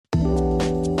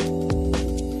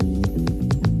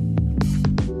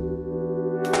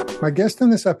My guest in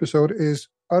this episode is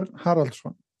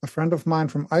Haraldsson, a friend of mine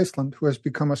from Iceland who has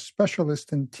become a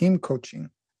specialist in team coaching.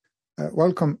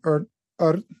 Welcome,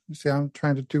 See, I'm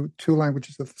trying to do two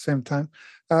languages at the same time.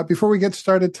 Before we get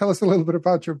started, tell us a little bit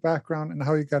about your background and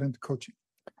how you got into coaching.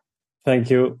 Thank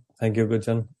you,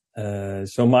 Gudjon.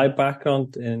 So my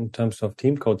background in terms of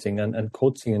team coaching and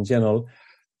coaching in general,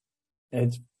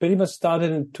 it pretty much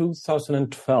started in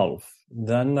 2012.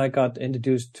 Then I got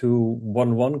introduced to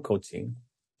one-on-one coaching.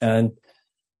 And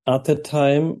at the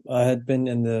time, I had been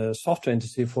in the software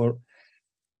industry for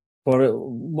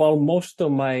most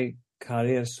of my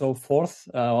career, so forth,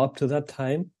 up to that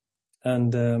time.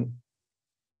 And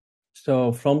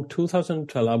so from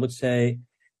 2012, I would say,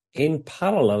 in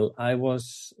parallel, I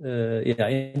was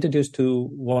introduced to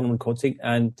one-on-one coaching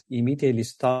and immediately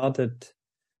started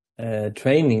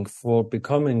training for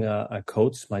becoming a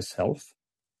coach myself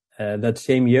that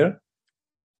same year.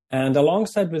 And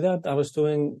alongside with that, I was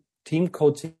doing team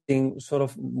coaching sort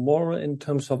of more in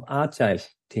terms of agile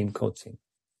team coaching.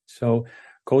 So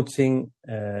coaching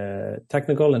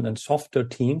technical and softer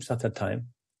teams at that time,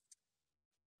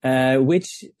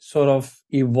 which sort of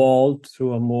evolved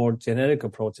through a more generic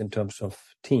approach in terms of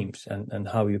teams and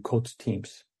how you coach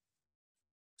teams.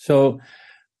 So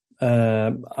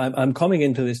I'm coming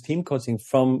into this team coaching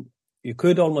from, you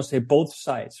could almost say, both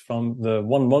sides, from the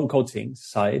one-on-one coaching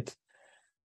side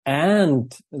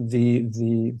and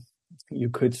the you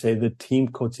could say the team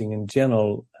coaching in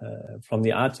general from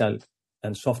the agile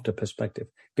and softer perspective,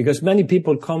 because many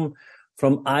people come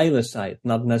from either side,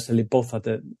 not necessarily both at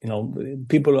the,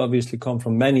 people obviously come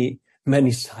from many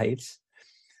sides.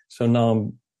 So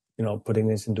now I'm, putting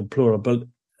this into plural,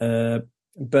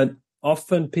 but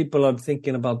often people are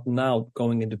thinking about now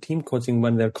going into team coaching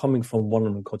when they're coming from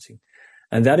one-on-one coaching.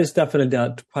 And that is definitely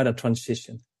quite a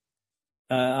transition.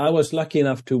 I was lucky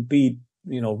enough to be,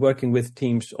 working with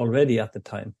teams already at the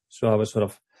time. So I was sort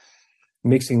of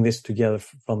mixing this together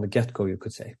from the get-go, you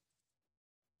could say.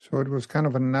 So it was kind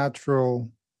of a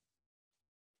natural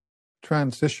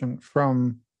transition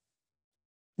from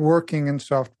working in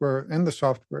the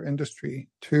software industry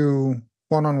to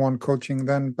one-on-one coaching,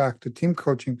 then back to team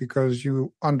coaching because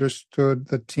you understood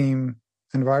the team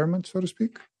environment, so to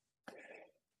speak?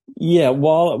 Yeah,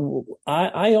 well,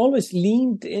 I always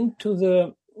leaned into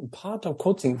the part of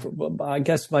coaching. I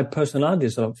guess my personality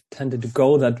sort of tended to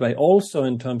go that way also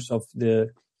in terms of the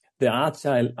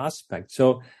agile aspect.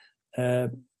 So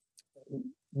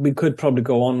we could probably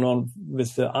go on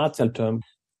with the agile term.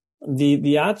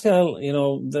 The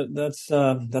agile, that's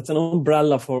an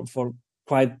umbrella for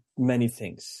quite many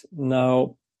things.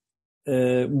 Now,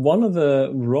 one of the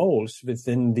roles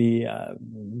within the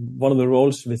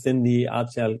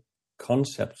agile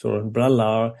concepts or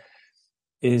umbrella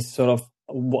is sort of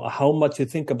how much you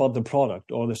think about the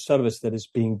product or the service that is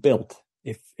being built,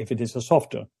 if it is a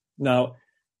software. Now,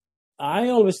 I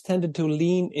always tended to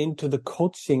lean into the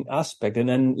coaching aspect and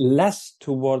then less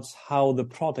towards how the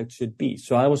product should be.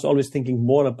 So I was always thinking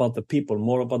more about the people,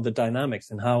 more about the dynamics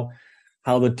and how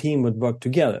the team would work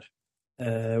together.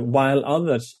 While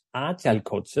others, agile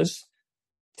coaches,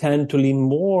 tend to lean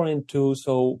more into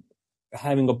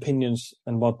having opinions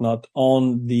and whatnot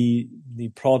on the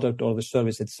product or the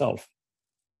service itself.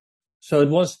 So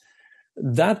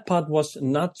that part was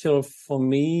natural for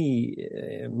me,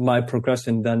 my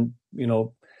progression then,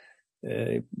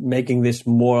 making this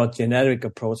more generic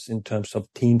approach in terms of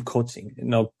team coaching,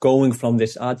 going from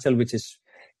this agile, which is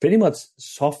pretty much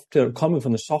softer, coming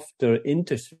from the software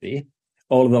industry,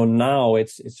 although now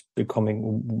it's becoming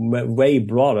way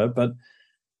broader, but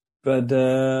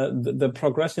the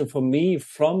progression for me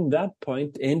from that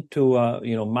point into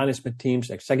management teams,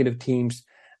 executive teams,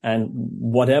 and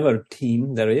whatever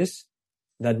team there is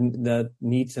that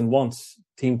needs and wants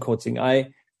team coaching, I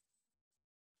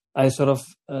sort of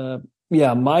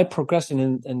my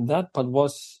progression in that part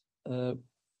was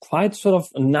quite sort of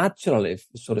natural,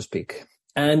 so to speak.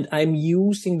 And I'm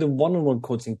using the one-on-one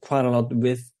coaching quite a lot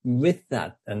with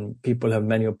that. And people have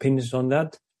many opinions on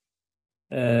that.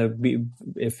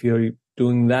 If you're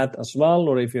doing that as well,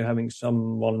 or if you're having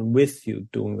someone with you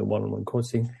doing the one-on-one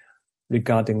coaching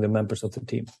regarding the members of the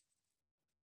team.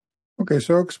 Okay,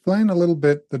 so explain a little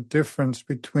bit the difference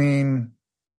between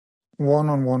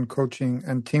one-on-one coaching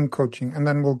and team coaching, and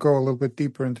then we'll go a little bit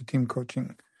deeper into team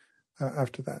coaching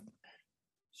after that.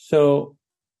 So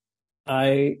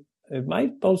it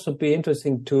might also be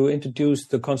interesting to introduce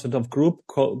the concept of group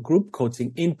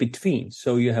coaching in between.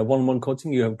 So you have one-on-one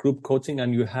coaching, you have group coaching,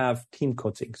 and you have team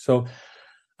coaching. So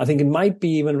I think it might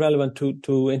be even relevant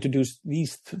to introduce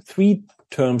these three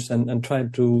terms and try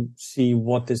to see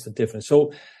what is the difference.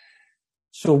 So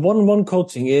one-on-one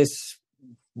coaching is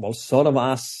sort of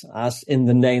as in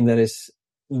the name, there is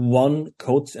one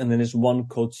coach and then is one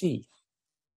coachee.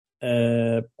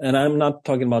 And I'm not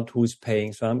talking about who's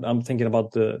paying. So I'm thinking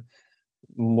about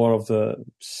more of the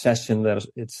session there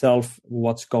itself,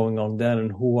 what's going on there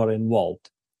and who are involved.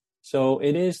 So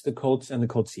it is the coach and the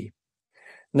coachee.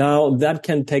 Now that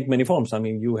can take many forms. I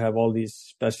mean, you have all these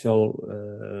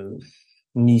special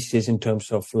niches in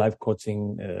terms of life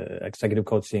coaching, executive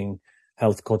coaching,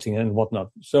 health coaching and whatnot.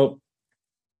 So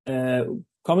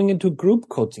coming into group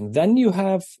coaching, then you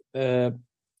have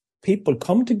people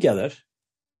come together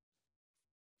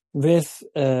with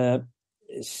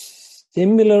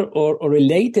similar or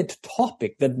related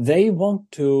topic that they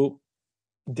want to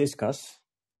discuss,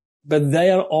 but they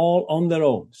are all on their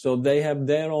own. So they have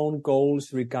their own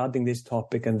goals regarding this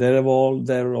topic and they have all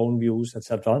their own views,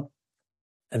 etc.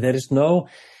 And there is no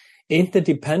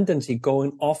interdependency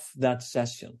going off that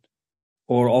session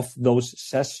or off those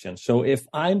sessions. So if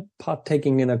I'm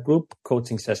partaking in a group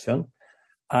coaching session,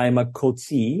 I'm a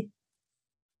coachee.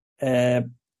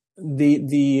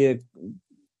 The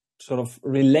sort of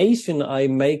relation I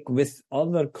make with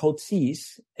other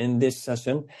coachees in this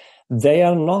session, they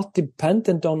are not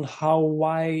dependent on how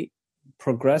I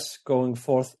progress going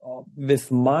forth with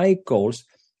my goals.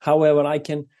 However, I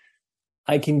can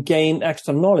gain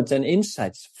extra knowledge and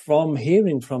insights from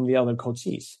hearing from the other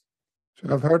coachees. So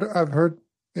I've heard,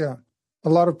 yeah, a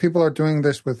lot of people are doing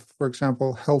this with, for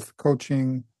example, health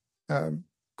coaching,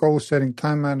 goal setting,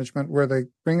 time management, where they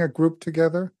bring a group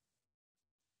together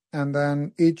and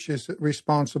then each is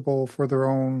responsible for their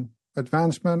own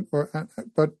advancement,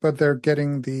 but they're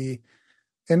getting the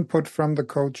input from the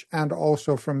coach and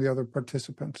also from the other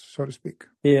participants, so to speak.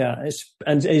 Yeah,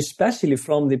 and especially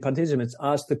from the participants,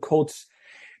 as the coach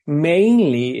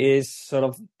mainly is sort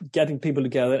of getting people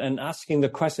together and asking the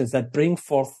questions that bring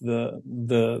forth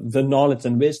the knowledge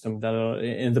and wisdom that are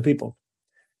in the people.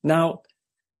 Now,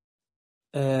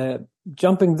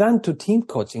 jumping then to team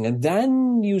coaching, and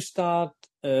then you start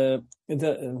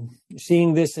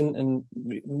seeing this, and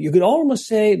you could almost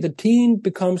say the team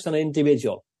becomes an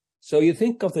individual. So you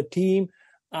think of the team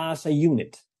as a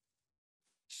unit.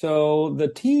 So the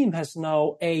team has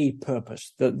now a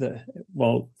purpose.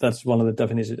 Well, that's one of the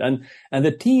definitions, and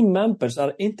the team members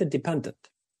are interdependent.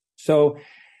 So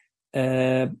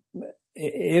there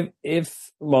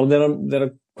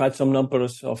are quite some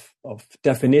numbers of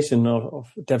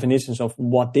definitions of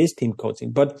what is team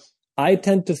coaching, but I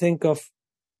tend to think of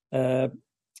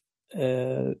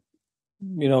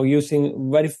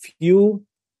using very few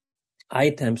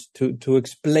items to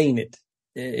explain it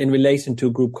in relation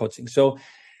to group coaching. So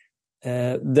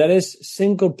there is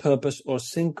single purpose or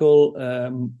single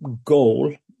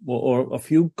goal or a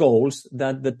few goals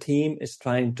that the team is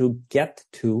trying to get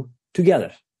to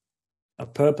together, a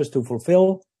purpose to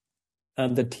fulfill,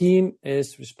 and the team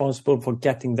is responsible for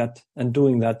getting that and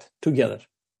doing that together.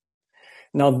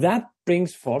 Now that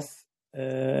brings forth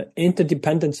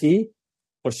interdependency,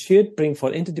 or should bring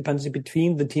forth interdependency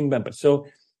between the team members. So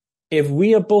if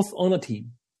we are both on a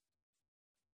team,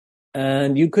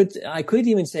 and I could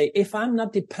even say, if I'm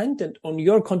not dependent on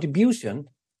your contribution,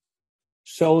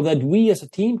 so that we as a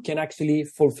team can actually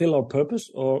fulfill our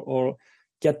purpose or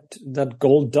get that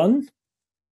goal done,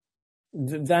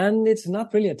 then it's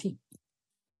not really a team.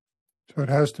 So it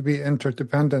has to be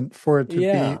interdependent for it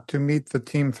to meet the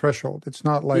team threshold. It's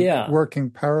not like working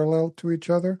parallel to each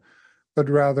other, but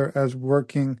rather as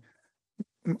working.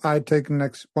 I take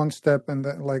next one step, and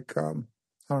then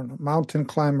mountain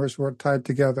climbers who are tied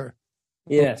together.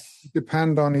 Yes,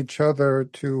 depend on each other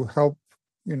to help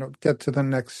get to the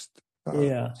next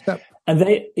step. And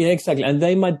exactly, and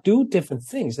they might do different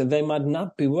things, and they might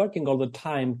not be working all the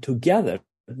time together,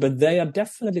 but they are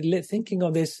definitely thinking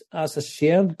of this as a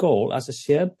shared goal, as a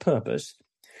shared purpose,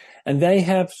 and they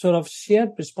have sort of shared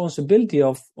responsibility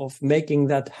of making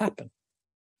that happen.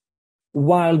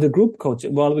 While the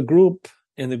group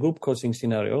in the group coaching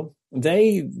scenario,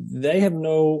 they have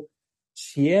no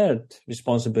shared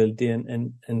responsibility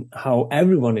in how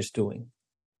everyone is doing.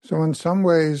 So in some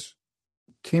ways,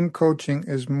 team coaching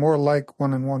is more like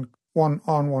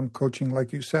one-on-one coaching,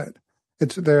 like you said.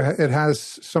 It's there. It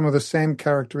has some of the same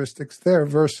characteristics there,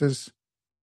 versus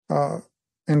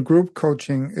in group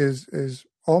coaching is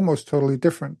almost totally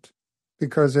different,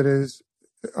 because it is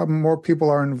more people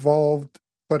are involved,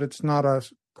 but it's not a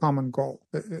common goal.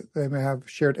 They may have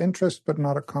shared interests, but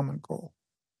not a common goal.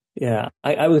 Yeah,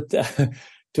 I would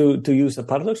to use a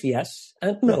paradox, yes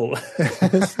and no,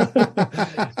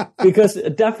 because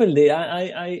definitely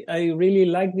I really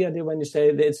like the idea when you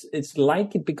say that it's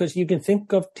like it, because you can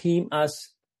think of team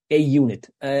as a unit,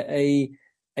 a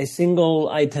a single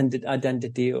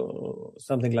identity or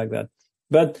something like that.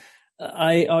 But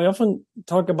I often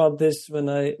talk about this when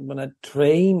I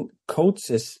train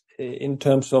coaches in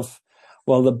terms of,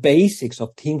 well, the basics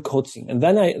of team coaching. And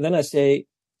then I say,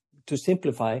 to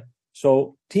simplify,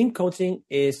 so team coaching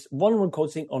is one-on-one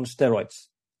coaching on steroids.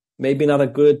 Maybe not a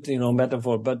good,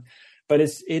 metaphor, but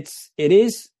it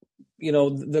is,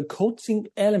 the coaching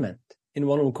element in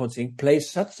one-on-one coaching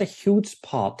plays such a huge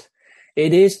part.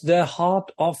 It is the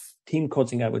heart of team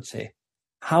coaching, I would say.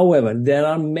 However, there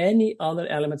are many other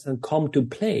elements that come to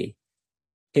play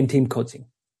in team coaching.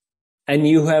 And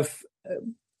you have,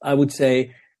 I would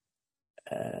say,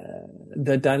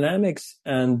 the dynamics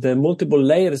and the multiple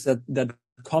layers that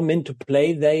come into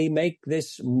play, they make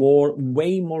this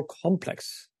way more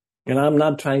complex. And I'm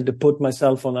not trying to put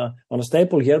myself on a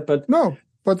staple here, but no,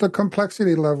 but the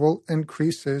complexity level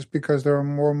increases because there are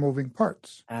more moving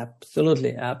parts.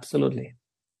 Absolutely.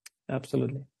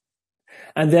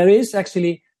 And there is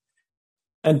actually,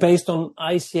 and based on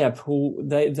ICF, who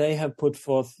they have put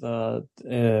forth the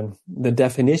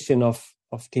definition of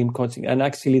team coaching, and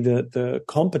actually the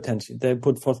competency, they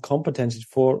put forth competencies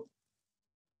for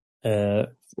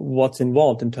what's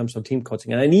involved in terms of team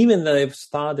coaching. And even they've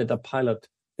started a pilot.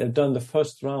 They've done the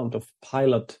first round of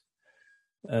pilot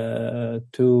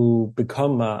to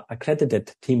become an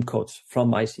accredited team coach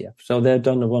from ICF. So they've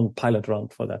done one pilot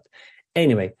round for that.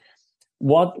 Anyway,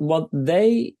 what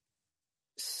they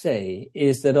say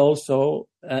is that also,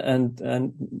 and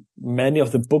many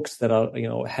of the books that are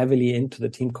heavily into the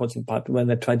team coaching part, when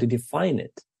they try to define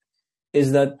it,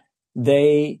 is that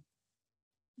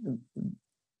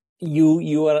you're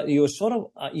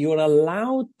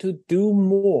allowed to do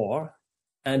more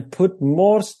and put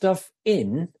more stuff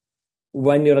in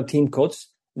when you're a team coach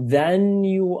than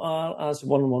you are as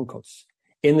one-on-one coach,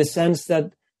 in the sense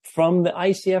that from the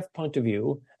ICF point of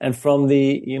view and from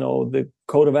the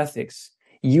code of ethics,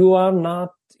 you are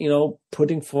not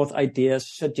putting forth ideas,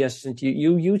 suggestions.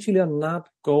 You usually are not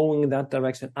going in that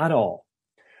direction at all.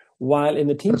 While in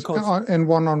the team coach, in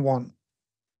one-on-one,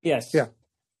 yes, yeah,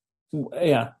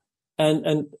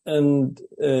 and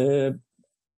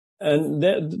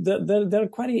they're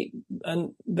quite,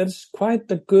 and there's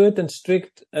quite a good and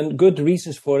strict and good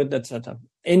reasons for it, etc.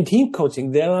 In team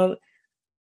coaching,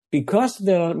 because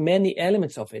there are many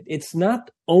elements of it, it's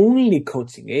not only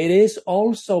coaching. It is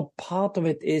also, part of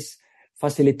it is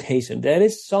facilitation. There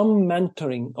is some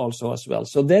mentoring also as well.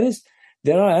 So there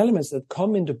are elements that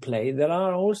come into play. There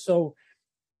are also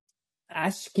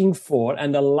asking for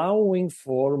and allowing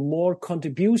for more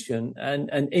contribution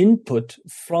and input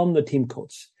from the team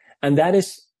coach. And that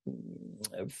is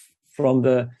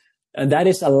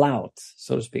allowed,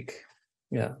 so to speak.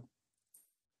 Yeah.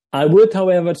 I would,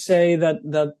 however, say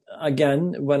that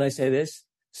again, when I say this,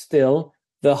 still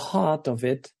the heart of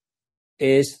it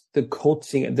is the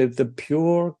coaching, the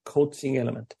pure coaching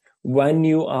element. When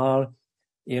you are,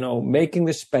 making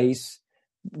the space,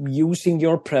 using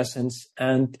your presence,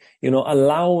 and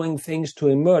allowing things to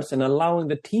emerge and allowing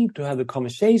the team to have the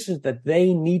conversations that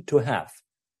they need to have,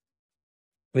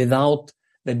 without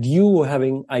that you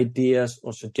having ideas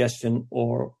or suggestion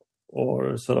or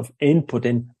sort of input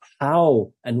in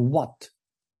how and what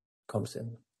comes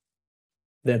in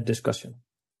their discussion.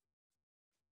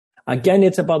 Again,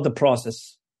 it's about the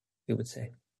process, you would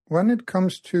say. When it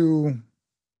comes to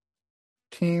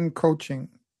team coaching,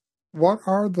 what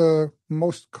are the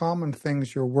most common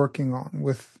things you're working on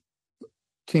with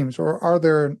teams, or are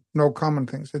there no common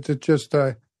things? Is it just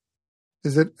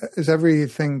is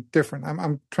everything different?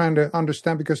 I'm trying to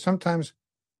understand, because sometimes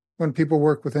when people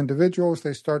work with individuals,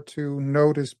 they start to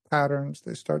notice patterns.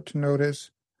 They start to notice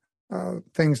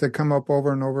things that come up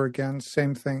over and over again,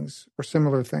 same things or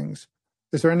similar things.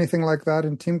 Is there anything like that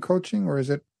in team coaching, or is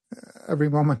it every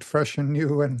moment fresh and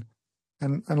new and a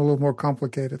little more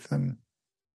complicated than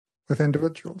with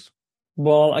individuals?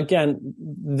 Well, again,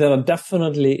 there are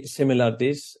definitely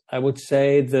similarities. I would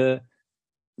say the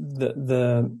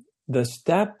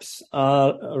steps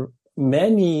are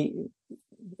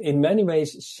in many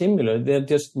ways similar. They're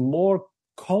just more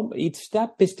each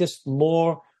step is just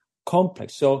more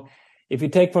complex. So if you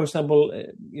take, for example,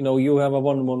 you have a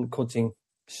one-on-one coaching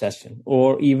session,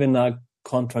 or even a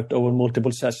contract over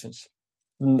multiple sessions.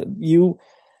 You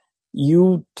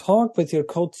talk with your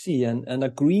coachee and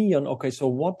agree on, okay, so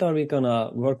what are we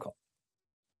gonna work on?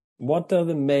 What's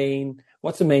the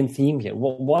main theme here?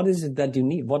 What is it that you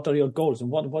need? What are your goals? And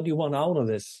what do you want out of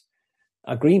this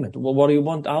agreement? What do you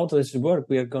want out of this work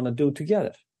we are going to do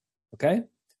together? Okay.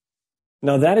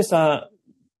 Now that is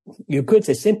you could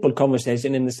say simple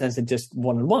conversation, in the sense that just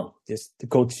one-on-one, just the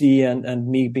coachee and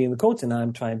me being the coach, and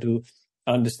I'm trying to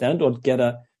understand or get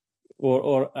a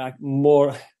or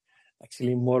more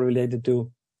related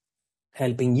to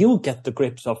helping you get the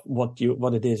grips of what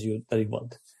it is that you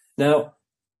want. Now,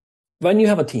 when you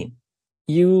have a team,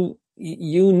 you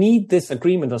need this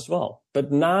agreement as well.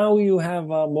 But now you have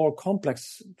a more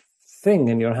complex thing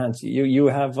in your hands. You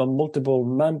have multiple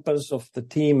members of the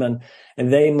team, and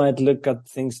they might look at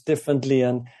things differently.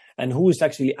 And who is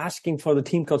actually asking for the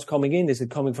team coach coming in? Is it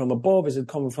coming from above? Is it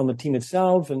coming from the team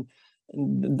itself? And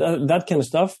that kind of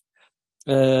stuff.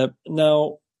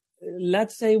 Now,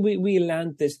 let's say we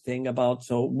land this thing about,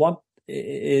 so what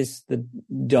is the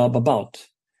job about?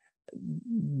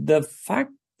 The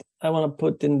fact I want to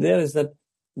put in there is that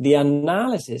the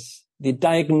analysis, the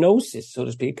diagnosis, so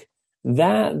to speak,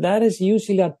 that is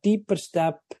usually a deeper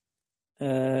step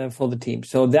for the team.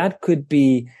 So that could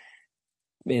be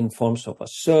in forms of a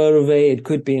survey. It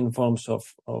could be in forms of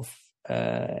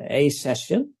a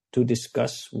session to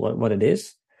discuss what it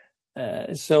is.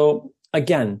 So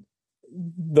again,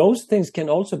 those things can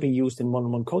also be used in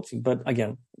one-on-one coaching, but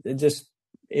again, it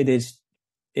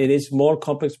is more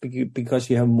complex because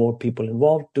you have more people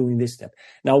involved doing this step.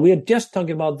 Now we are just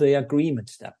talking about the agreement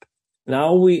step.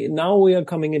 Now we are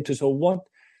coming into, so what,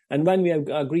 and when we have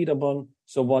agreed upon,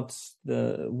 so what's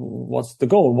the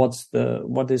goal?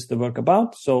 What is the work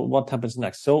about? So what happens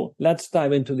next? So let's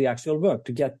dive into the actual work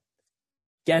to get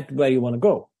where you want to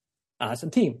go as a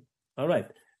team. All right.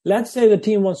 Let's say the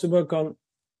team wants to work on,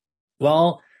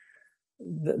 well,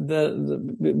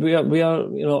 we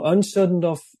are uncertain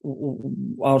of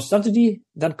our strategy.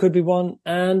 That could be one,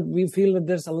 and we feel that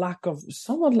there's a lack of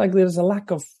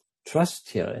trust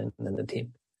here in the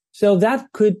team. So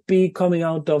that could be coming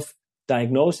out of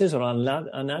diagnosis or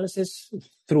analysis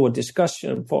through a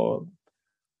discussion,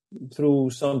 through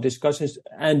some discussions,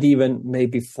 and even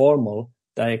maybe formal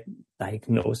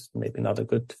diagnose, maybe not a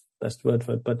good best word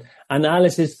for it, but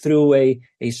analysis through a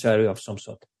survey of some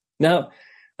sort. Now,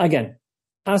 again,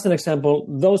 as an example,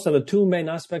 those are the two main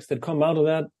aspects that come out of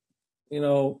that,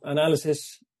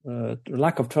 analysis,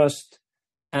 lack of trust,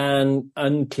 and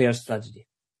unclear strategy.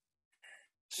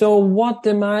 So what's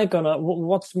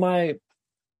my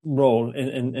role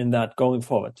in that going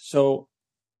forward? So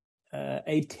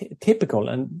typical,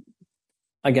 and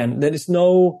again, there is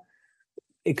no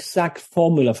exact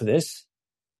formula for this,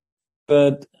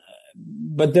 but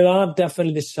there are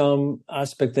definitely some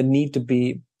aspects that need to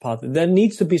be part of it. There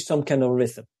needs to be some kind of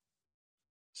rhythm,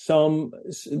 some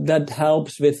that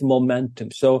helps with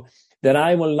momentum, so that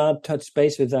I will not touch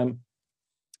base with them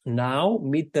now,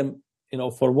 meet them,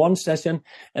 for one session,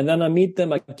 and then I meet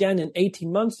them again in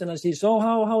 18 months, and I see, so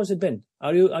how has it been?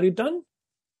 Are you done?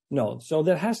 No. So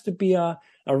there has to be a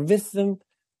rhythm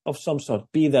of some sort,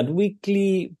 be that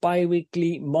weekly,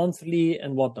 bi-weekly, monthly,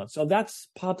 and whatnot. So that's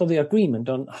part of the agreement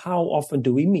on how often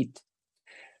do we meet.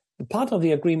 The part of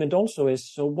the agreement also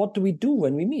is, so what do we do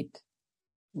when we meet?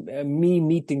 Me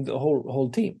meeting the whole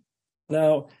team.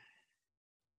 Now,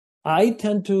 I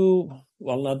tend to,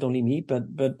 well, not only me, but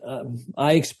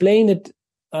I explain it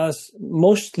as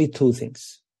mostly two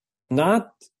things.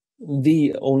 Not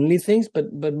the only things,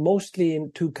 but mostly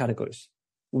in two categories.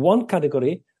 One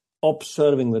category,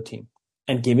 observing the team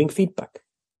and giving feedback.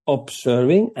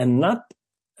 Observing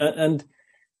and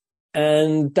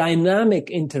dynamic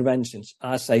interventions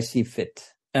as I see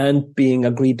fit and being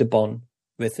agreed upon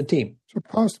with the team. So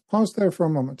pause there for a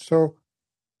moment. So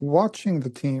watching the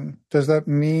team, does that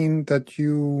mean that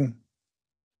you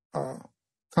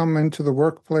come into the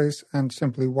workplace and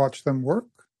simply watch them work?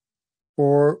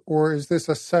 Or is this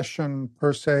a session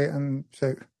per se and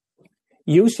say...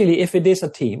 Usually, if it is a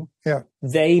team,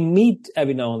 they meet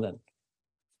every now and then.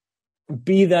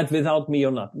 Be that without me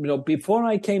or not. Before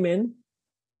I came in,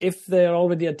 if they're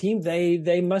already a team,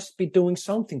 they must be doing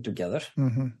something together.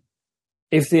 Mm-hmm.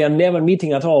 If they are never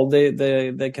meeting at all,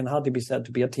 they can hardly be said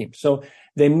to be a team. So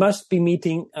they must be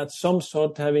meeting at some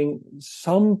sort, having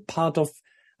some part of,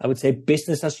 I would say,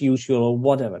 business as usual or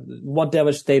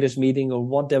whatever status meeting or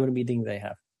whatever meeting they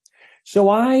have. So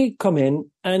I come in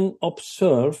and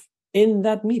observe in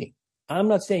that meeting. I'm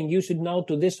not saying you should now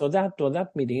do this or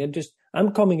that meeting.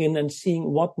 I'm coming in and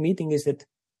seeing what meeting is it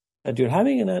that you're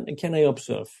having, and can I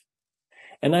observe?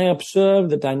 And I observe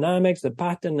the dynamics, the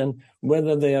pattern, and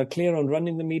whether they are clear on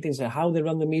running the meetings and how they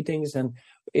run the meetings, and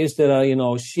is there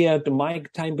a shared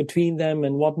mic time between them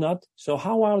and whatnot. So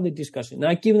how are they discussing?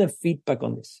 And I give them feedback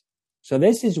on this. So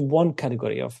this is one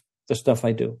category of the stuff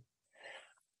I do.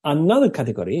 Another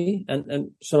category, and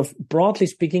sort of broadly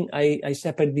speaking, I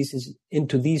separate these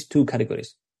into these two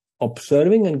categories: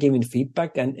 observing and giving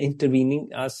feedback and intervening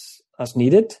as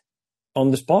needed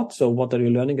on the spot. So what are you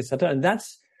learning, etc. And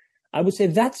I would say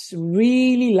that's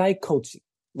really like coaching.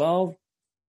 Well,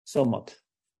 somewhat.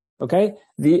 Okay.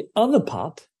 The other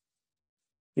part,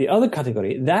 the other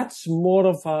category, that's more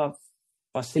of a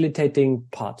facilitating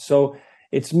part. So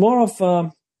it's more of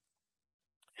a,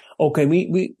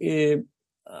 okay,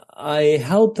 I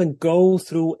help them go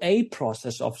through a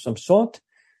process of some sort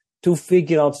to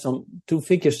figure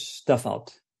stuff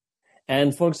out.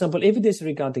 And for example, if it is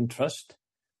regarding trust,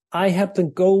 I help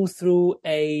them go through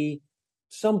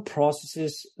some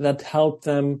processes that help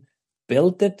them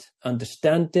build it,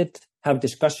 understand it, have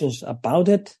discussions about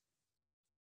it,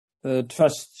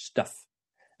 trust stuff.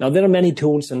 Now, there are many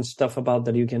tools and stuff about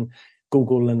that you can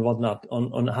Google and whatnot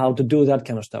on how to do that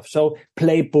kind of stuff. So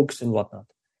playbooks and whatnot.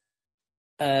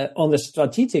 On the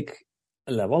strategic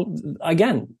level,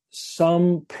 again,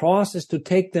 some process to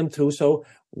take them through. So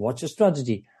what's your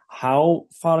strategy? How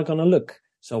far are you going to look?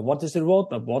 So what is the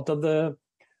roadmap? What are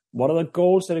the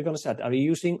goals that you're going to set? Are you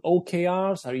using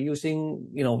OKRs? Are you using,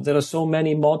 there are so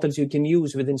many models you can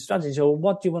use within strategy. So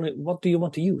what do you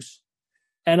want to use?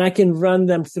 And I can run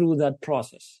them through that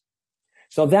process.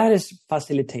 So that is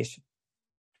facilitation.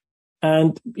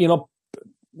 And,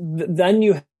 then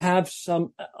you have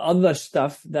some other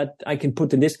stuff that I can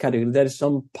put in this category. There is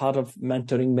some part of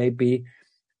mentoring maybe.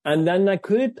 And then I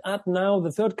could add now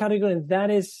the third category, and that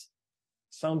is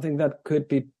something that could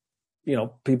be,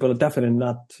 people are definitely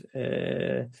not,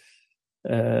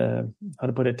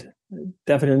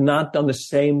 definitely not on the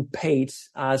same page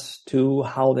as to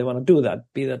how they want to do that,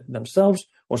 be that themselves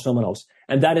or someone else.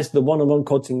 And that is the one-on-one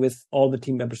coaching with all the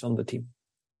team members on the team.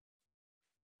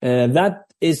 That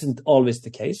isn't always the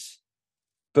case,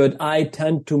 but I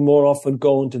tend to more often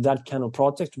go into that kind of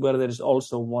project where there is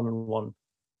also one-on-one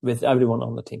with everyone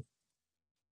on the team.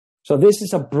 So this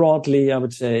is a broadly, I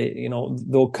would say,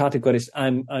 the categories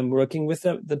I'm working with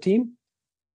the team,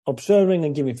 observing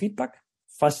and giving feedback,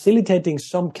 facilitating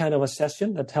some kind of a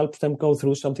session that helps them go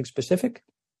through something specific,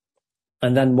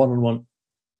 and then one-on-one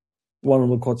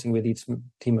coaching with each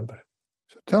team member.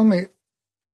 So tell me,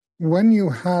 when you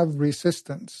have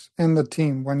resistance in the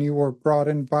team, when you were brought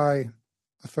in by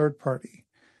a third party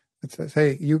that says,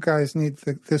 hey, you guys need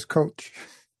this coach,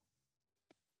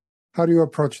 how do you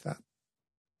approach that?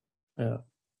 Yeah,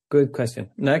 good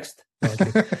question. Next.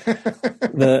 Okay.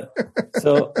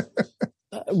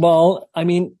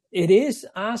 It is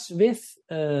as with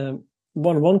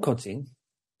one-on-one coaching.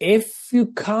 If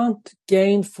you can't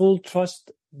gain full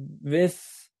trust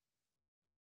with,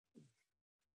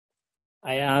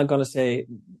 I am going to say,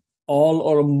 all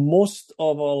or most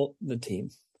of all the team,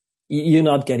 you're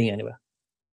not getting anywhere.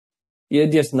 You're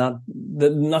just not,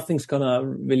 nothing's going to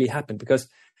really happen, because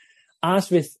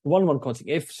as with one-on-one coaching,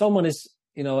 if someone is,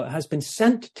 has been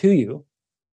sent to you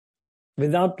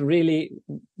without really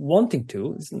wanting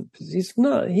to,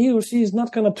 he or she is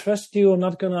not going to trust you, or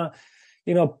not going to,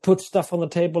 put stuff on the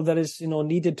table that is,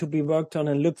 needed to be worked on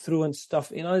and looked through and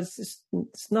stuff. It's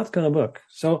not going to work.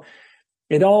 So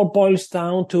it all boils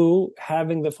down to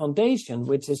having the foundation,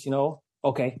 which is,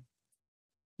 okay,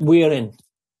 we are in.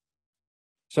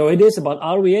 So it is about,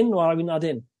 are we in or are we not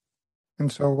in?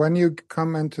 And so when you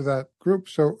come into that group,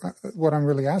 so what I'm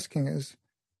really asking is,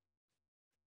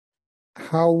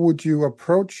 how would you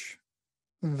approach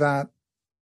that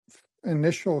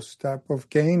initial step of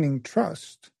gaining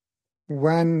trust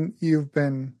when you've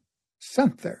been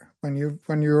sent there, when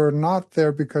you're not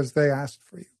there because they asked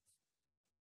for you?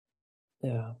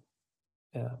 Yeah.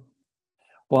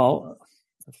 Well,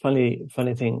 funny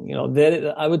thing,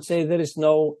 I would say there is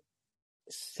no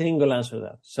single answer to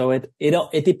that. So it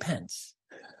depends.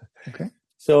 Okay.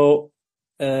 So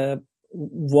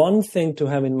one thing to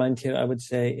have in mind here, I would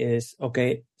say, is,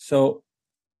 okay, so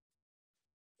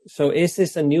is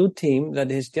this a new team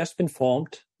that has just been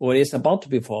formed or is about to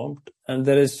be formed, and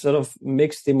there is sort of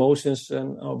mixed emotions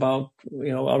and about,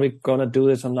 are we going to do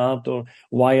this or not, or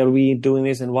why are we doing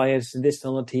this, and why is this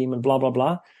on the team, and blah, blah,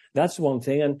 blah. That's one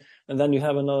thing. And then you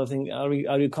have another thing. Are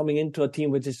you coming into a team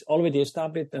which is already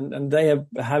established and they are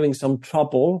having some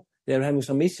trouble? They're having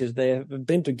some issues. They have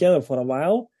been together for a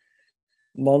while,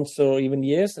 months or even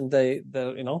years, and they've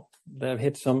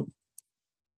hit some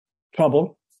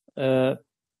trouble. So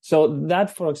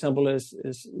that, for example, is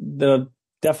there are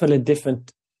definitely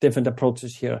different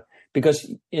approaches here, because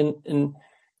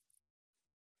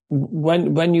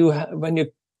when you're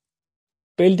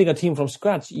building a team from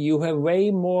scratch, you have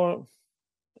way more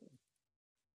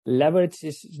leverage.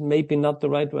 Is maybe not the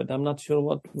right word. I'm not sure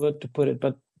what word to put it,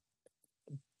 but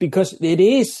because it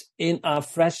is in a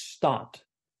fresh start.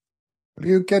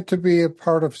 You get to be a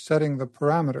part of setting the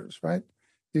parameters, right?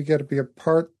 You get to be a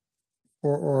part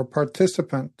or a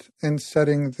participant in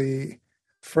setting the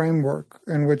framework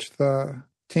in which the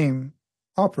team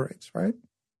operates, right?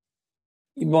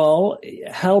 Well,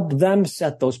 help them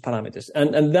set those parameters.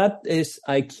 And that is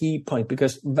a key point,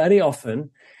 because very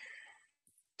often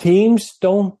teams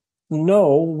don't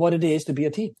know what it is to be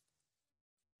a team.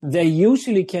 They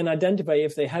usually can identify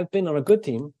if they have been on a good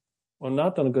team or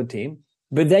not on a good team,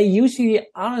 but they usually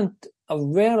aren't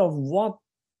aware of what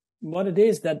it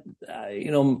is that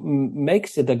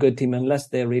makes it a good team unless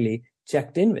they're really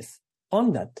checked in with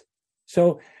on that.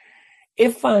 So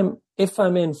if I'm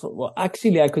in, well,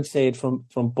 actually I could say it from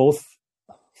both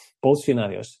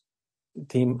scenarios: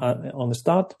 team on the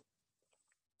start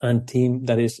and team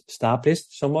that is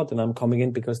established somewhat, and I'm coming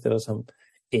in because there are some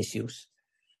issues.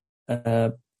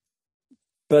 But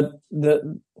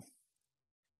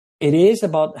it is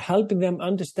about helping them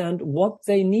understand what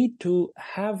they need to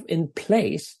have in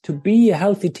place to be a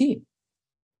healthy team.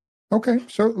 Okay,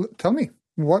 so tell me,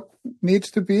 what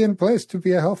needs to be in place to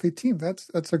be a healthy team?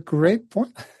 That's a great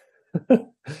point.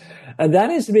 And that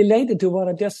is related to what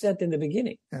I just said in the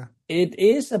beginning. Yeah. It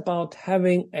is about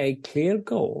having a clear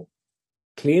goal,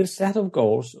 clear set of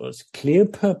goals, or clear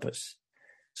purpose.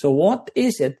 So what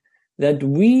is it that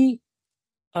we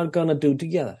are going to do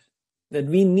together, that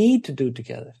we need to do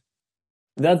together,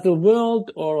 that the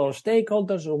world or our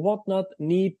stakeholders or whatnot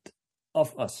need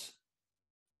of us?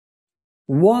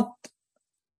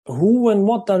 Who and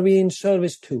what are we in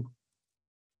service to?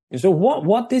 And so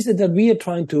what is it that we are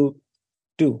trying to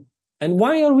do? And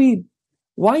why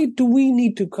do we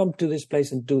need to come to this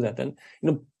place and do that? And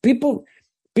people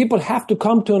have to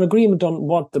come to an agreement on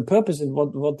what the purpose and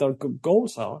what their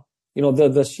goals are,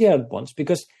 the shared ones,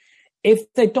 because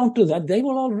if they don't do that, they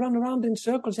will all run around in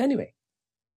circles anyway.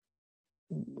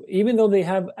 Even though they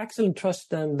have excellent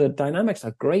trust and the dynamics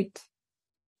are great,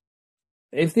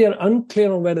 if they are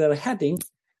unclear on where they're heading,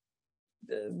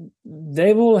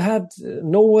 they will head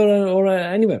nowhere or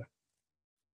anywhere.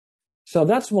 So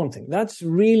that's one thing. That's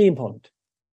really important.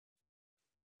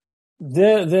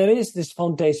 There is this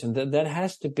foundation that there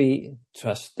has to be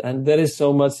trust, and there is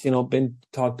so much been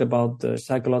talked about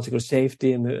psychological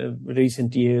safety in the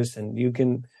recent years, and you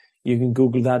can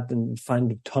Google that and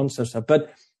find tons of stuff.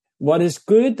 But what is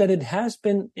good that it has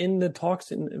been in the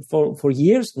talks for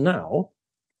years now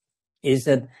is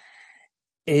that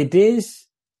it is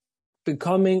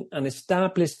becoming an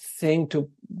established thing to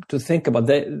think about.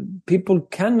 People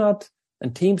cannot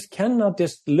and teams cannot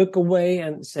just look away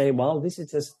and say, well, this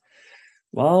is just,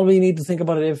 well, we need to think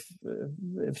about it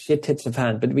if shit hits the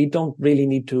fan, but we don't really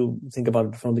need to think about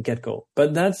it from the get-go.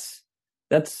 But that's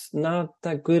not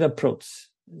a good approach.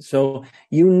 So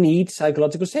you need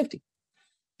psychological safety.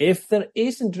 If there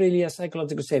isn't really a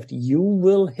psychological safety, you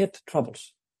will hit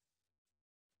troubles.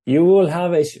 You will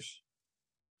have issues.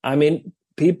 I mean,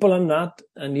 people are not,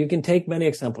 and you can take many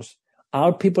examples.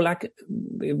 Are people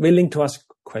willing to ask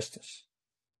questions?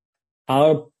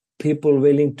 Are people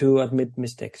willing to admit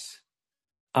mistakes?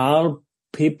 Are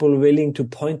people willing to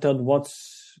point out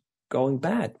what's going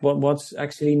bad? What's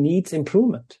actually needs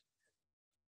improvement?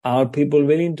 Are people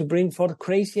willing to bring forth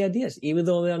crazy ideas, even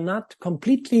though they are not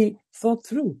completely thought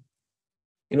through?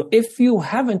 If you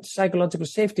haven't psychological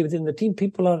safety within the team,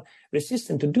 people are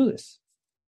resistant to do this.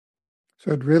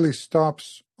 So it really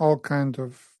stops all kinds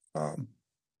of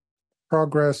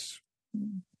progress,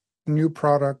 new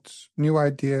products, new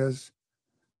ideas,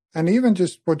 and even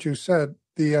just what you said,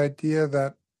 the idea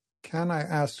that, can I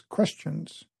ask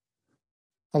questions?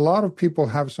 A lot of people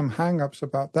have some hang-ups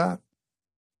about that.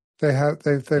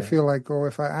 They feel like,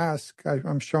 if I ask,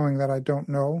 I'm showing that I don't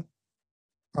know.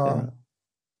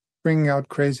 Bringing out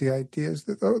crazy ideas.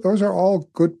 Those are all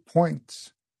good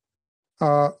points.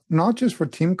 Not just for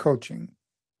team coaching.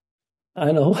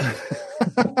 I know.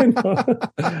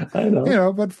 I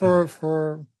know. But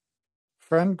for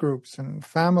friend groups and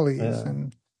families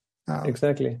and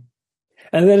exactly.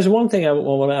 And there is one thing I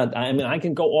want to add. I mean, I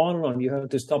can go on and on. You have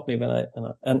to stop me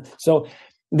and so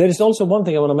there is also one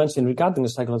thing I want to mention regarding the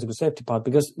psychological safety part,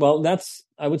 because, well,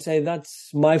 I would say that's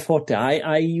my forte.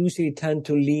 I usually tend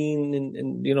to lean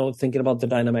in thinking about the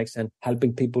dynamics and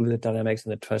helping people with the dynamics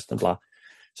and the trust and blah.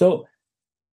 So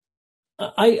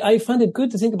I find it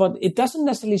good to think about. It doesn't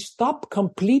necessarily stop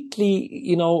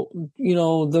completely,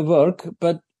 the work,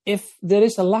 but if there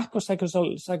is a lack of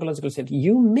psychological safety,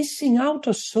 you're missing out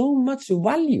on so much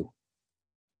value.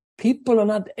 People are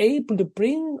not able to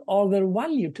bring all their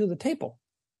value to the table.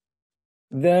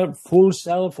 Their full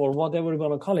self, or whatever you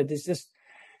want to call it, is just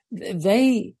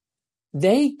they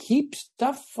keep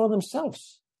stuff for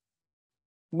themselves,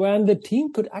 when the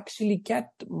team could actually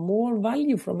get more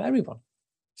value from everyone.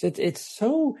 So it's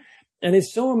so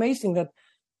amazing that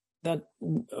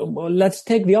let's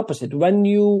take the opposite. When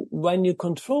you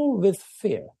control with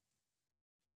fear,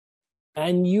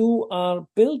 and you are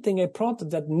building a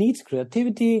product that needs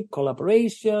creativity,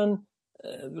 collaboration,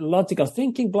 logical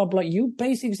thinking, blah, blah, you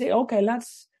basically say, okay,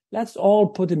 let's all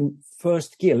put in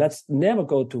first gear. Let's never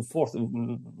go to fourth,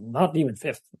 not even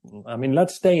fifth. I mean,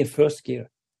 let's stay in first gear.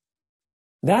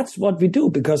 That's what we do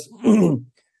because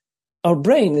our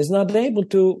brain is not able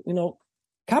to,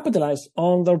 capitalize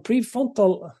on the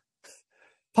prefrontal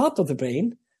part of the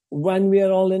brain when we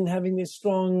are all in having this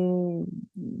strong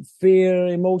fear,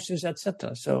 emotions,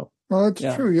 etc. So, well, it's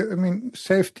true. I mean,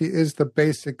 safety is the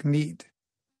basic need.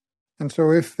 And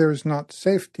so if there's not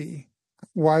safety,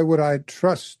 why would I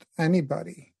trust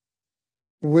anybody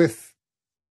with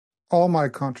all my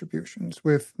contributions,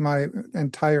 with my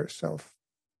entire self?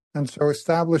 And so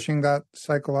establishing that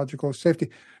psychological safety.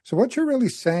 So what you're really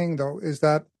saying, though, is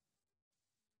that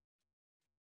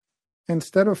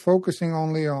instead of focusing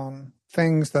only on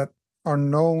things that are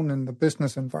known in the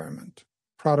business environment,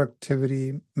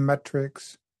 productivity,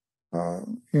 metrics,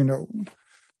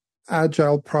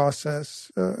 agile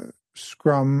process,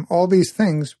 Scrum, all these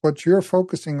things, what you're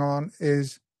focusing on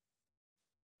is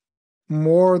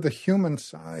more the human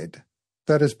side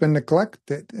that has been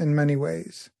neglected in many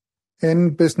ways in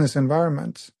business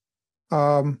environments.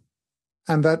 And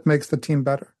that makes the team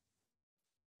better.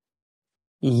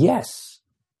 Yes.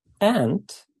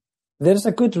 And there's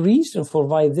a good reason for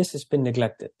why this has been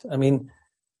neglected. I mean,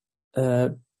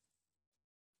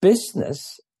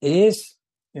 business is,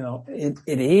 there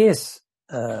is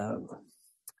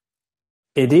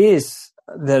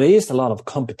a lot of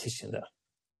competition there.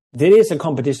 There is a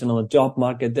competition on the job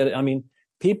market.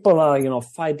 People are,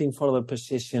 fighting for their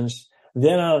positions.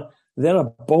 There are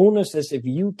bonuses if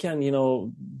you can,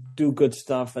 do good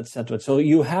stuff, etc. So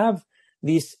you have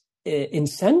these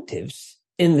incentives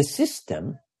in the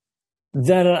system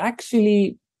that are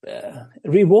actually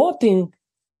rewarding,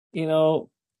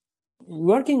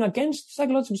 working against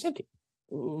psychological safety,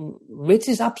 which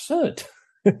is absurd.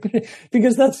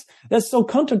 Because that's so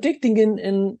contradicting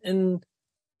in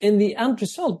the end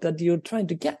result that you're trying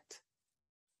to get.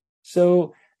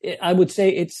 So I would say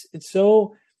it's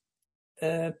so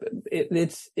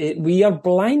we are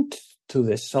blind to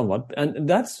this somewhat, and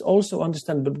that's also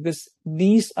understandable because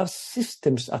these are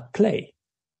systems at play,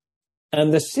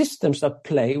 and the systems at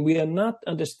play we are not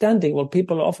understanding. Well,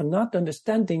 people are often not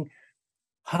understanding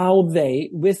how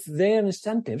they, with their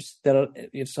incentives that are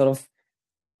sort of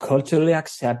culturally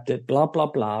accepted, blah, blah,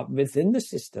 blah, within the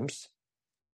systems,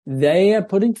 they are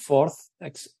putting forth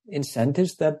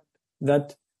incentives that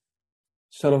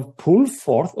sort of pull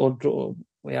forth or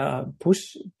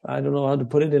push, I don't know how to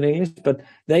put it in English, but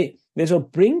they sort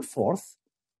of bring forth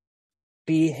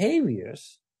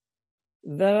behaviors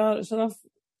that are sort of,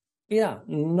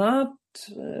 not,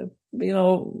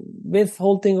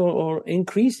 withholding or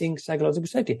increasing psychological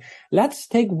safety. Let's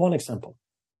take one example.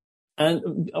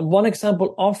 And one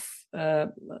example of, I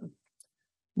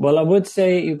would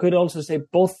say, you could also say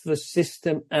both the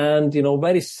system and,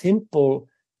 very simple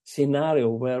scenario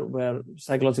where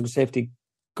psychological safety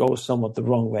goes somewhat the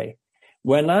wrong way.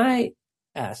 When I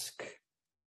ask,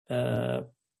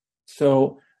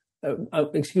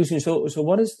 excuse me, so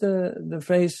what is the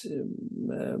phrase,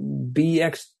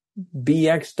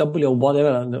 BXW or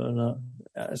whatever,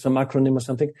 some acronym or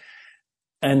something,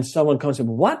 and someone comes and,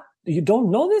 what? You don't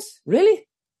know this? Really?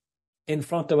 In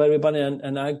front of everybody.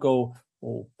 And I go,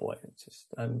 oh boy,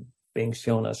 I'm being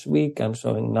shown as weak. I'm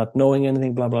showing not knowing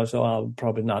anything, blah, blah. So I'll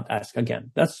probably not ask again.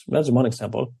 That's one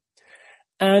example.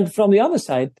 And from the other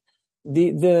side,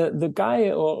 the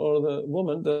guy or the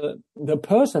woman, the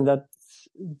person that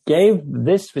gave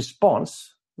this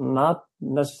response, not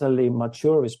necessarily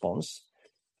mature response,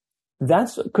 that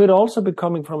could also be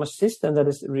coming from a system that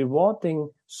is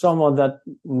rewarding someone that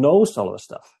knows all of the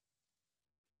stuff.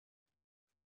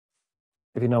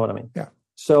 If you know what I mean. Yeah.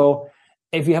 So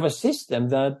if you have a system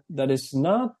that is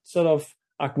not sort of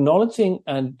acknowledging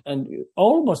and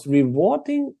almost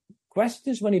rewarding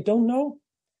questions when you don't know,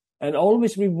 and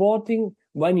always rewarding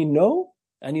when you know,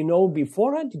 and you know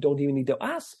beforehand, you don't even need to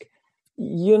ask,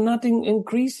 you're not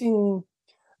increasing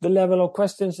the level of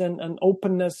questions and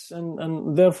openness,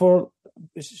 and therefore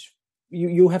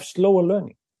you have slower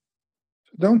learning.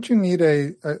 Don't you need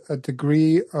a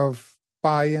degree of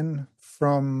buy-in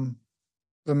from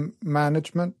the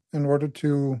management in order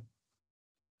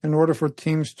for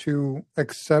teams to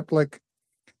accept? Like,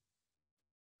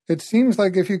 it seems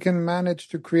like if you can manage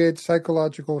to create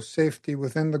psychological safety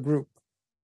within the group,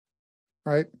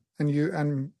 right,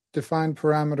 and define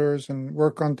parameters and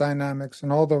work on dynamics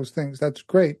and all those things, that's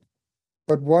great.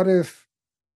 But what if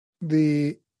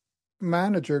the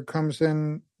manager comes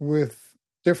in with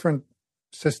different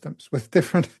systems, with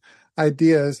different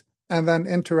ideas, and then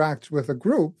interacts with a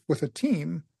group, with a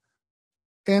team,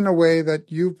 in a way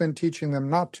that you've been teaching them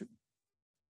not to,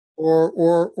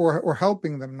 or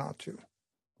helping them not to.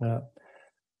 Yeah.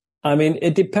 I mean,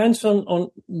 it depends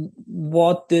on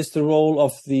what is the role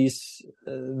of this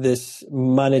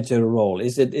manager role.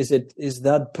 Is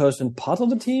that person part of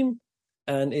the team,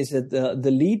 and is it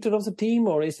the leader of the team,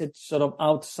 or is it sort of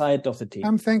outside of the team?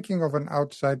 I'm thinking of an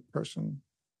outside person.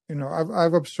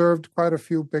 I've observed quite a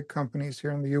few big companies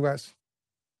here in the U.S.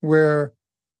 where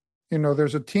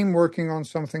there's a team working on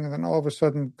something, and then all of a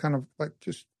sudden, kind of like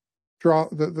just draw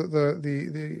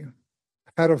the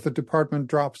head of the department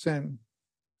drops in.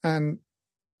 And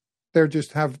they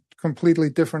just have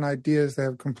completely different ideas. They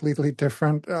have completely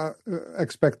different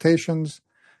expectations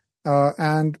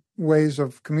and ways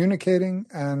of communicating,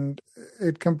 and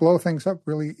it can blow things up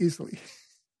really easily.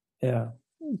 Yeah.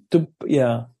 To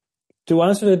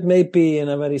answer it maybe in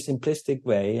a very simplistic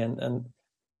way, and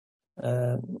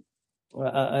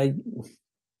I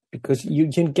because you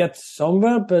can get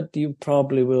somewhere, but you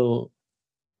probably will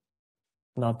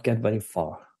not get very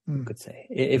far. You could say,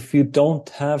 if you don't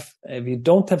have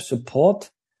support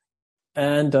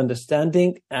and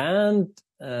understanding and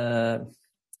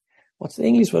what's the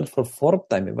English word for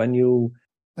fordæmi, when you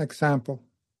example.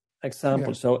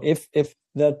 Yeah. So if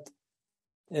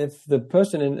the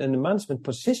person in the management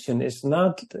position is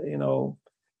not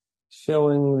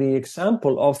showing the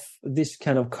example of this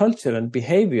kind of culture and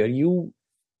behavior, you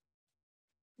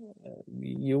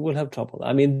will have trouble.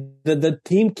 I mean, the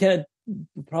team can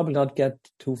probably not get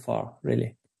too far,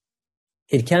 really.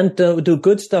 It can do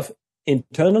good stuff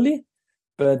internally,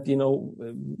 but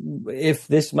if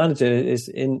this manager is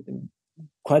in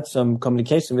quite some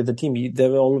communication with the team,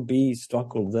 there will be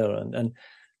struggle there, and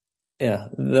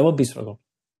there will be struggle.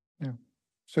 Yeah.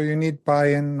 So you need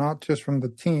buy-in not just from the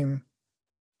team,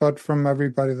 but from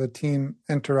everybody the team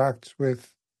interacts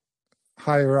with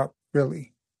higher up, really.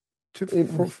 I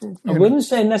wouldn't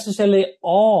say necessarily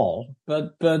all,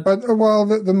 but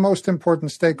the most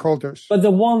important stakeholders. But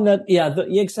the one that,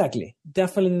 exactly,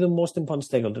 definitely the most important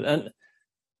stakeholder, and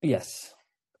yes.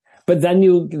 But then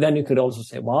you could also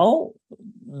say, well,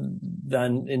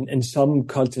 then in some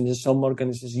cultures, in some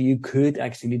organizations, you could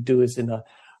actually do it in a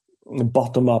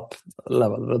bottom-up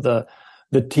level.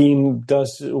 The team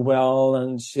does well,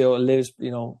 and she lives,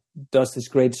 does this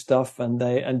great stuff,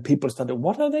 and people started,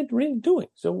 what are they really doing?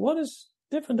 So what is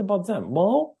different about them?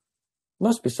 Well,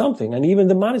 must be something. And even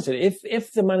the manager,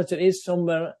 if the manager is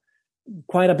somewhere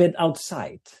quite a bit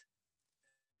outside,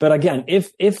 but again,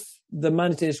 if the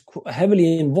manager is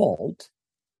heavily involved,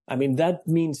 I mean, that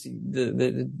means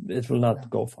it will not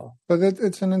go far. But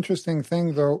it's an interesting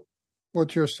thing, though.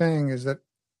 What you're saying is that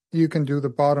you can do the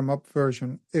bottom-up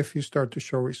version if you start to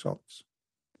show results.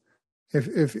 If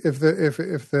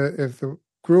the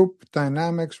group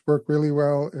dynamics work really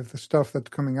well, if the stuff that's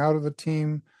coming out of the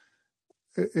team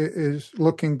is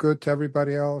looking good to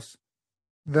everybody else,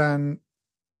 then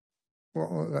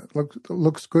that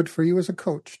looks good for you as a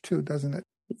coach too, doesn't it?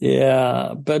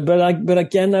 Yeah, but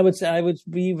again, I would say I would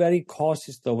be very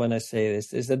cautious though when I say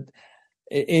this. Is that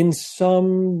in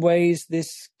some ways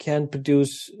this can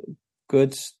produce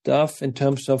good stuff in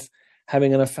terms of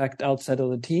having an effect outside of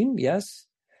the team, yes.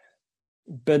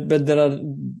 But there are,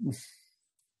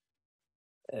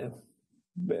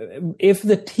 if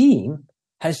the team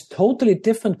has totally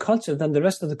different culture than the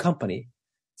rest of the company,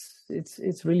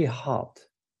 it's really hard.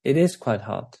 It is quite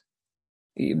hard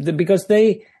because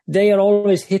they are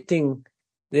always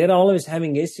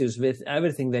having issues with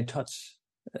everything they touch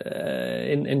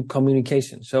in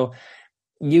communication. So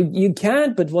you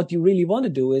can't, but what you really want to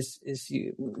do is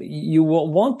you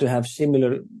want to have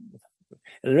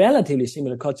relatively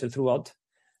similar culture throughout,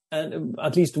 and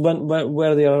at least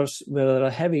where there are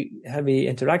heavy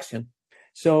interaction.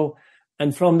 So,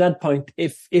 and from that point,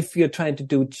 if you're trying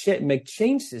to make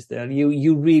changes there,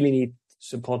 you really need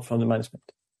support from the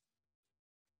management.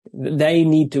 They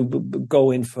need to go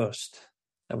in first,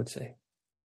 I would say,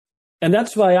 and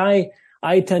that's why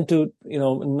I tend to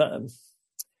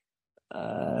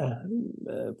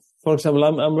for example,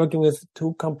 I'm working with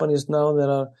two companies now that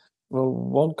are,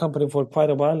 one company for quite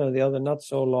a while and the other not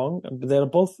so long. They're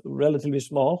both relatively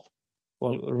small,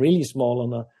 really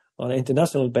small on an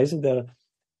international basis. They're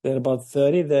about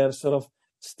 30. They're sort of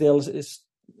still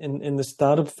in the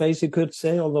startup phase, you could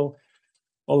say, although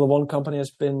one company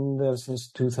has been there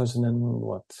since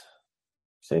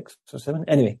 2006 or 7.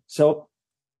 Anyway, so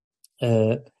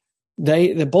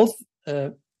they're both.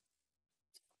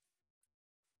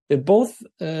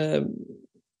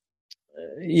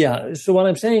 So what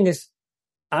I'm saying is,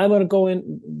 I want to go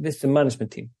in with the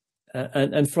management team,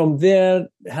 and from there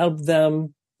help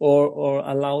them or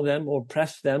allow them or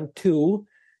press them to.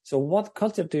 So what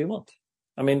culture do you want?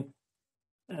 I mean,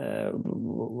 how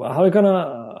are you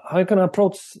gonna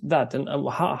approach that, and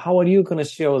how are you gonna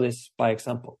show this by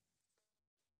example?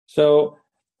 So,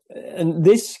 and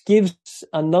this gives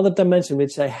another dimension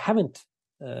which I haven't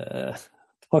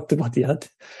talked about yet,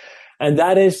 and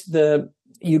that is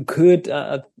you could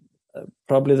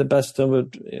probably the best term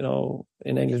would,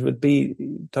 in English would be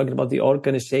talking about the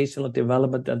organizational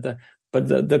development and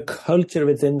the culture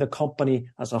within the company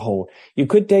as a whole. You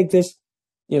could take this,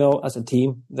 as a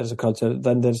team, there's a culture,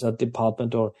 then there's a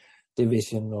department or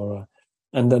division,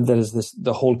 and then there is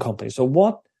the whole company. So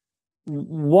what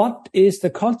is the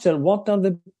culture? What are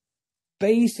the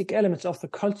basic elements of the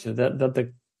culture that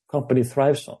the company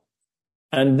thrives on?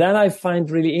 And that I find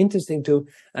really interesting too.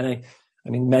 And I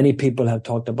mean, many people have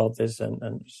talked about this,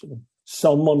 and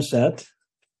someone said,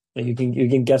 you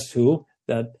can guess who,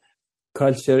 that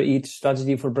culture eats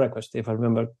strategy for breakfast, if I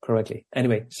remember correctly.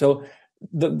 Anyway, so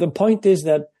the point is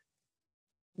that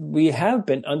we have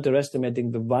been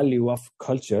underestimating the value of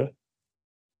culture,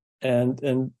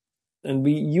 and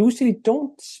we usually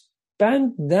don't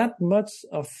spend that much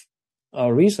of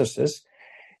our resources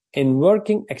in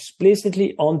working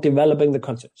explicitly on developing the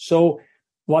culture. So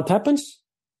what happens?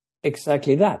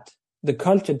 Exactly that. The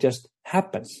culture just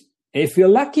happens. If you're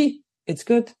lucky, it's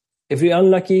good. If you're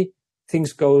unlucky,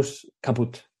 things goes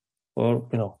kaput.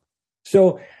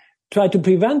 So try to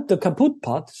prevent the kaput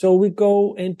part. So we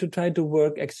go in to try to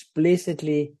work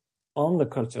explicitly on the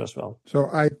culture as well. So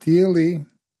ideally,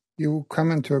 you come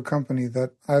into a company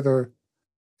that either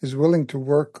is willing to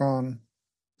work on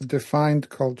a defined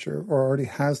culture or already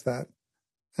has that,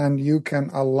 and you can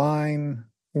align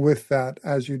with that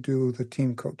as you do the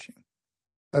team coaching.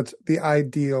 That's the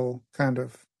ideal kind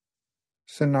of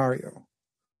scenario,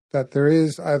 that there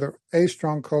is either a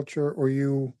strong culture or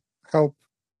you help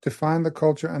define the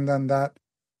culture, and then that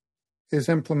is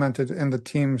implemented in the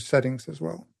team settings as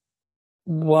well.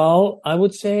 Well, I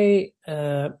would say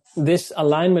this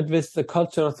alignment with the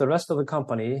culture of the rest of the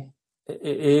company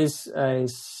is a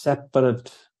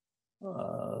separate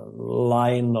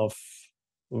line of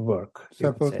work.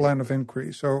 Separate line of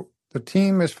inquiry. So the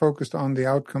team is focused on the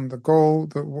outcome, the goal,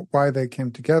 why they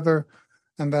came together,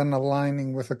 and then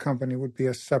aligning with the company would be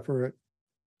a separate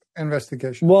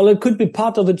investigation. Well, it could be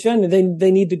part of the journey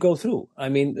they need to go through. I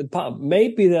mean,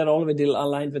 maybe they're already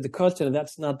aligned with the culture, and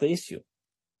that's not the issue.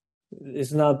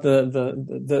 It's not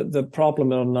the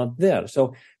problem or not there.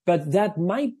 So, but that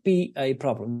might be a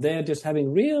problem. They're just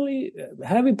having really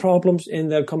heavy problems in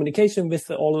their communication with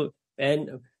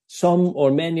some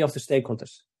or many of the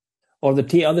stakeholders, or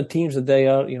the other teams that they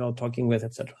are, talking with,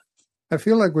 etc. I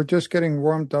feel like we're just getting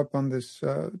warmed up on this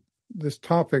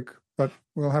topic, but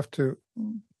we'll have to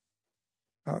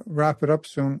wrap it up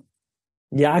soon.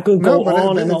 Yeah, I could go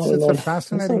on and on. It's a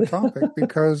fascinating topic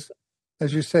because,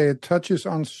 as you say, it touches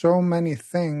on so many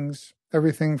things,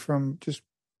 everything from just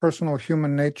personal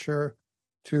human nature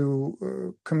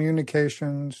to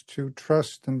communications, to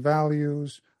trust and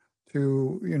values,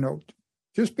 to,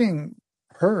 just being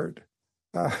heard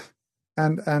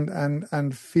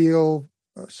and feel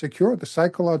secure. The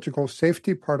psychological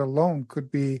safety part alone could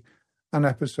be an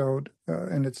episode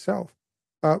in itself.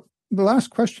 The last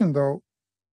question, though,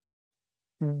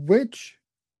 which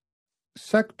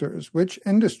sectors, which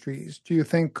industries do you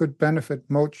think could benefit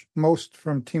most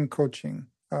from team coaching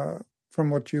from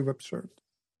what you've observed?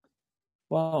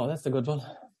 Wow, that's a good one.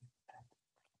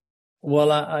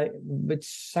 Well, which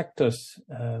sectors?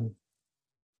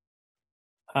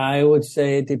 I would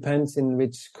say it depends in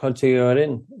which culture you are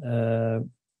in.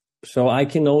 So I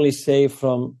can only say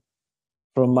from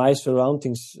my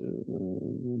surroundings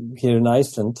here in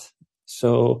Iceland.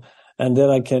 So, and then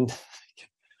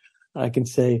I can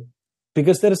say,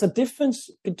 because there is a difference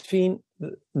between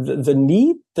the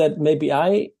need that maybe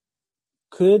I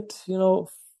could,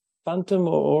 phantom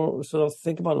or sort of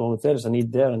think about, oh, there's a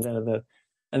need there and there.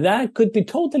 And that could be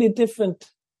totally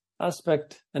different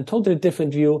aspect and totally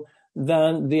different view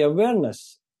than the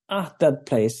awareness at that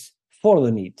place for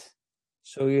the need.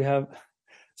 So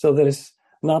there is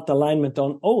not alignment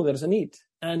on, oh, there's a need.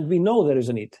 And we know there is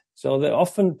a need. So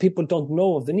often people don't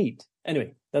know of the need.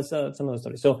 Anyway, that's another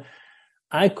story. So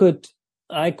I could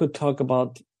talk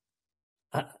about,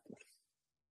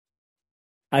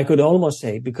 I could almost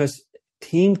say, because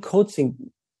team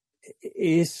coaching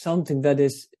is something that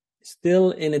is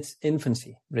still in its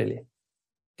infancy, really.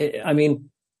 I mean,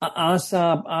 as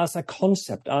a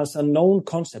concept, as a known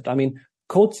concept, I mean,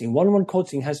 coaching, one-on-one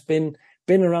coaching has been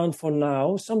around for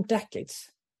now some decades,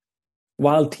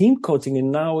 while team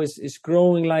coaching now is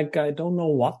growing like I don't know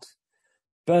what.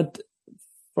 But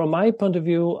from my point of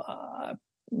view,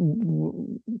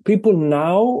 people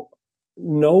now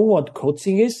know what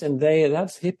coaching is, and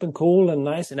that's hip and cool and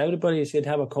nice, and everybody should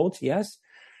have a coach, yes.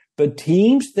 But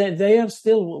teams, they are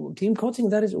still team coaching.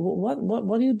 That is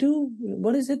what do you do?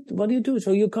 What is it? What do you do?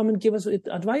 So you come and give us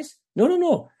advice?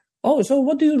 No. Oh, so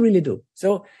what do you really do?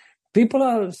 So people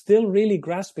are still really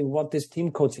grasping what this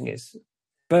team coaching is.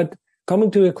 But coming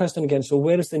to your question again, so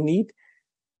where is the need?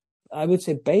 I would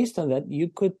say based on that, you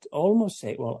could almost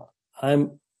say, well,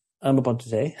 I'm about to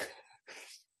say,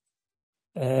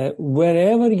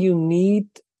 wherever you need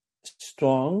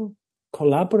strong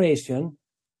collaboration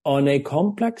on a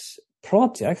complex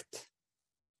project,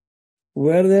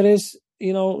 where there is,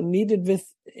 needed with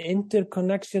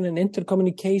interconnection and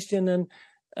intercommunication,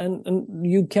 and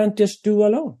you can't just do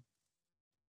alone.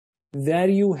 There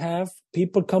you have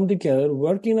people come together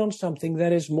working on something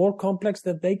that is more complex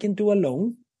that they can do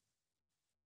alone,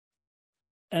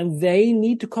 and they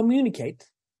need to communicate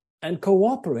and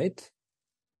cooperate,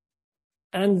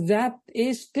 and that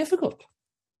is difficult.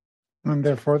 And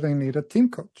therefore they need a team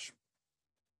coach.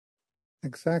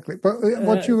 Exactly. But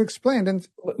what you explained, and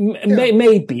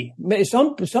maybe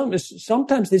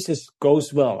sometimes this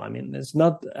goes well. I mean, it's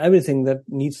not everything that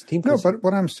needs team coaching. No, but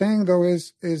what I'm saying though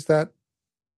is that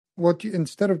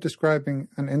instead of describing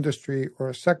an industry or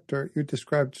a sector, you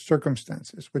described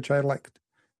circumstances, which I liked.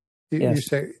 You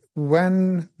say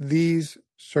when these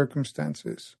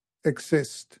circumstances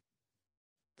exist,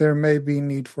 there may be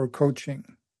need for coaching,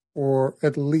 or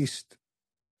at least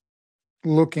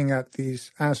looking at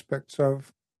these aspects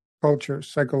of culture,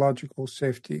 psychological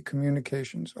safety,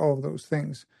 communications, all of those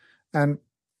things. And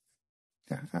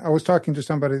I was talking to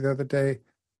somebody the other day,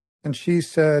 and she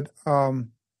said,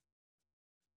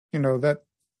 that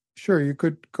sure, you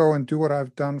could go and do what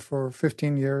I've done for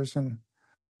 15 years and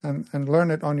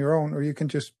learn it on your own, or you can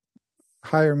just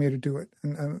hire me to do it.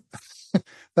 And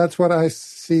that's what I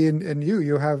see in you.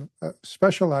 You have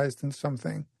specialized in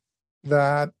something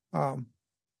that,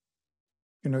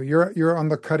 you're on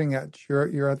the cutting edge.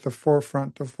 You're at the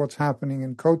forefront of what's happening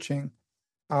in coaching.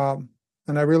 And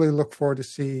I really look forward to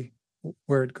see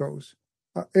where it goes.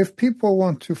 If people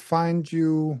want to find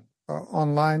you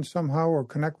online somehow or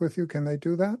connect with you, can they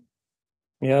do that?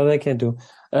 Yeah, they can do.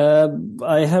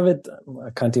 I have it.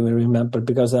 I can't even remember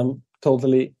because I'm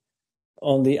totally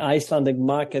on the Icelandic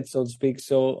market, so to speak.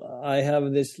 So I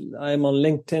have this. I'm on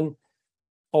LinkedIn.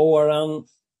 Around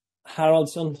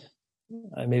Haraldsson.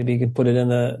 Maybe you can put it in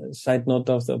the side note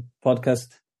of the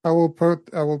podcast. I will put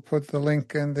the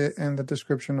link in the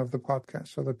description of the podcast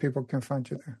so that people can find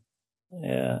you there.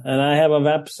 Yeah, and I have a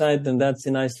website, and that's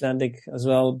in Icelandic as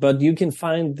well. But you can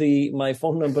find my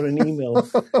phone number and email.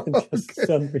 Just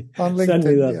send me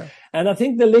that. Yeah. And I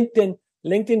think the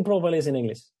LinkedIn profile is in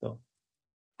English. So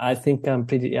I think I'm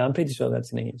pretty sure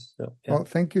that's in English. So yeah. Well,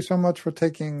 thank you so much for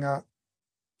taking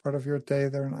part of your day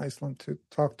there in Iceland to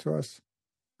talk to us.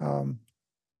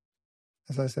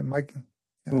 As I said,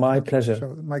 my pleasure.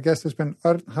 So my guest has been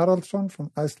Örn Haraldsson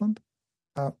from Iceland.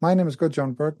 My name is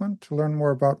Gudjon Bergman. To learn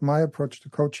more about my approach to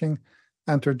coaching,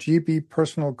 enter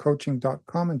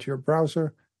gbpersonalcoaching.com into your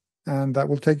browser, and that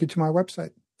will take you to my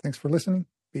website. Thanks for listening.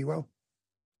 Be well.